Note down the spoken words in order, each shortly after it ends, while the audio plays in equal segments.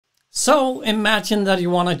So imagine that you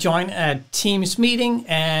want to join a Teams meeting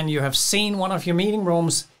and you have seen one of your meeting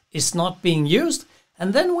rooms is not being used.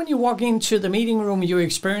 And then when you walk into the meeting room, you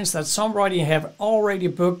experience that somebody have already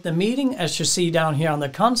booked the meeting, as you see down here on the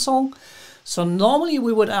console. So normally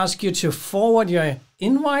we would ask you to forward your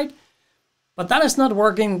invite, but that is not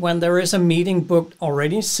working when there is a meeting booked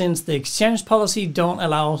already, since the Exchange policy don't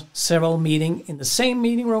allow several meetings in the same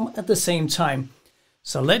meeting room at the same time.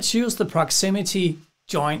 So let's use the proximity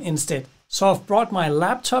join instead. So I've brought my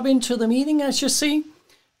laptop into the meeting, as you see,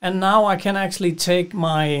 and now I can actually take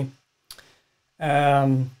my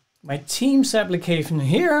my Teams application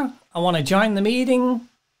here. I want to join the meeting,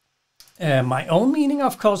 my own meeting,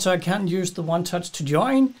 of course, so I can't use the One Touch to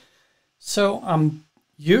join. So I'm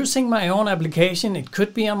using my own application. It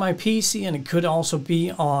could be on my PC and it could also be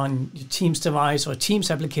on your Teams device or Teams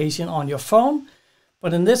application on your phone.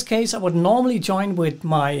 But in this case, I would normally join with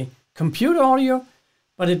my computer audio,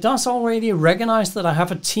 but it does already recognize that I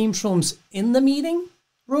have a Teams rooms in the meeting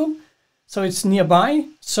room. So it's nearby.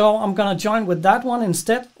 So I'm going to join with that one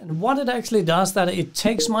instead. And what it actually does, that it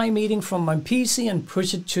takes my meeting from my PC and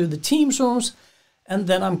push it to the Teams rooms. And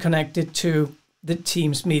then I'm connected to the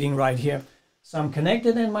Teams meeting right here. So I'm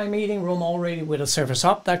connected in my meeting room already with a Surface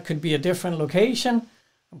Hub. That could be a different location.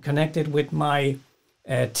 I'm connected with my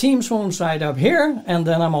Teams rooms right up here. And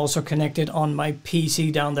then I'm also connected on my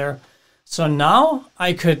PC down there. So now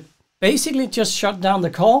I could basically just shut down the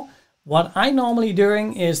call. What I normally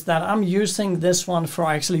doing is that I'm using this one for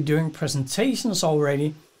actually doing presentations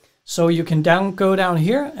already. So you can go down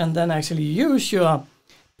here and then actually use your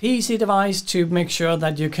PC device to make sure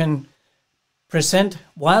that you can present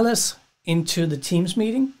wireless into the Teams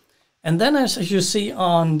meeting. And then as you see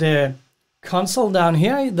on the console down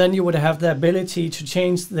here, then you would have the ability to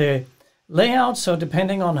change the layout. So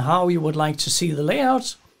depending on how you would like to see the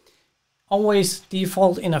layouts, always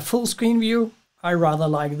default in a full screen view. I rather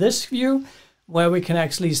like this view, where we can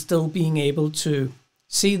actually still being able to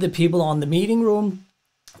see the people on the meeting room,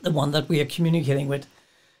 the one that we are communicating with.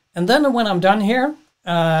 And then when I'm done here,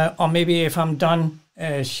 or maybe if I'm done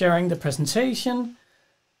sharing the presentation,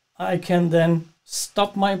 I can then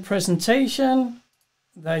stop my presentation.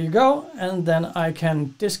 There you go. And then I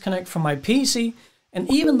can disconnect from my PC. And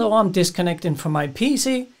even though I'm disconnecting from my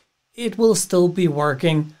PC, it will still be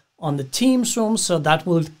working on the Teams room. So that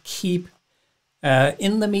will keep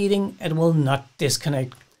in the meeting, it will not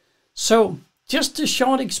disconnect. So just a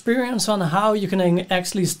short experience on how you can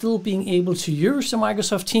actually still being able to use the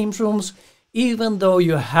Microsoft Teams rooms, even though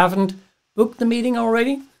you haven't booked the meeting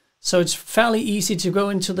already. So it's fairly easy to go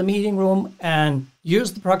into the meeting room and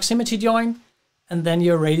use the proximity join, and then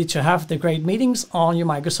you're ready to have the great meetings on your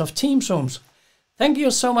Microsoft Teams rooms. Thank you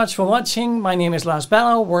so much for watching. My name is Lars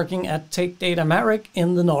Ballau, working at Take Data Maverick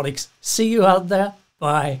in the Nordics. See you out there.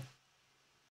 Bye.